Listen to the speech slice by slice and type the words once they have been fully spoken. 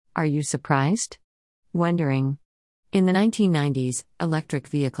Are you surprised? Wondering. In the 1990s, electric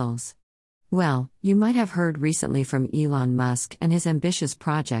vehicles. Well, you might have heard recently from Elon Musk and his ambitious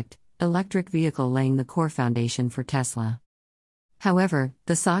project, electric vehicle laying the core foundation for Tesla. However,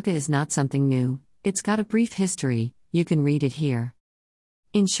 the saga is not something new, it's got a brief history, you can read it here.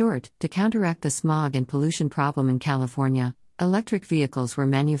 In short, to counteract the smog and pollution problem in California, electric vehicles were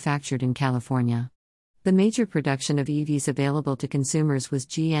manufactured in California. The major production of EVs available to consumers was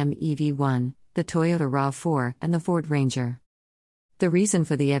GM EV1, the Toyota RAV4, and the Ford Ranger. The reason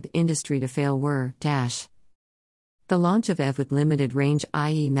for the EV industry to fail were the launch of EV with limited range,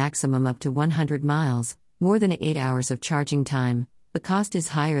 i.e. maximum up to 100 miles, more than 8 hours of charging time, the cost is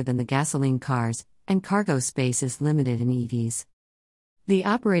higher than the gasoline cars, and cargo space is limited in EVs. The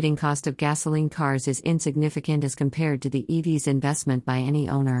operating cost of gasoline cars is insignificant as compared to the EV's investment by any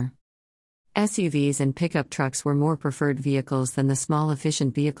owner. SUVs and pickup trucks were more preferred vehicles than the small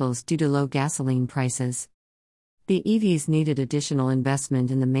efficient vehicles due to low gasoline prices. The EVs needed additional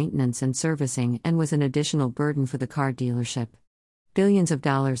investment in the maintenance and servicing and was an additional burden for the car dealership. Billions of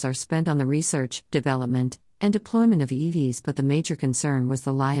dollars are spent on the research, development, and deployment of EVs, but the major concern was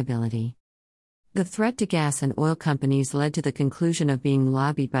the liability. The threat to gas and oil companies led to the conclusion of being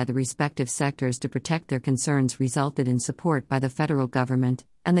lobbied by the respective sectors to protect their concerns resulted in support by the federal government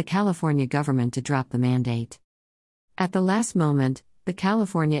and the California government to drop the mandate. At the last moment, the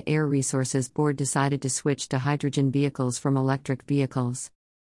California Air Resources Board decided to switch to hydrogen vehicles from electric vehicles.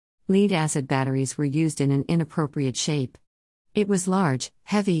 Lead-acid batteries were used in an inappropriate shape. It was large,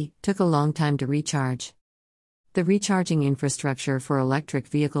 heavy, took a long time to recharge. The recharging infrastructure for electric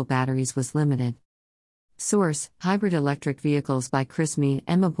vehicle batteries was limited. Source: Hybrid Electric Vehicles by Chris Mee,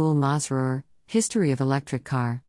 Emma Bull Masroor, History of Electric Car.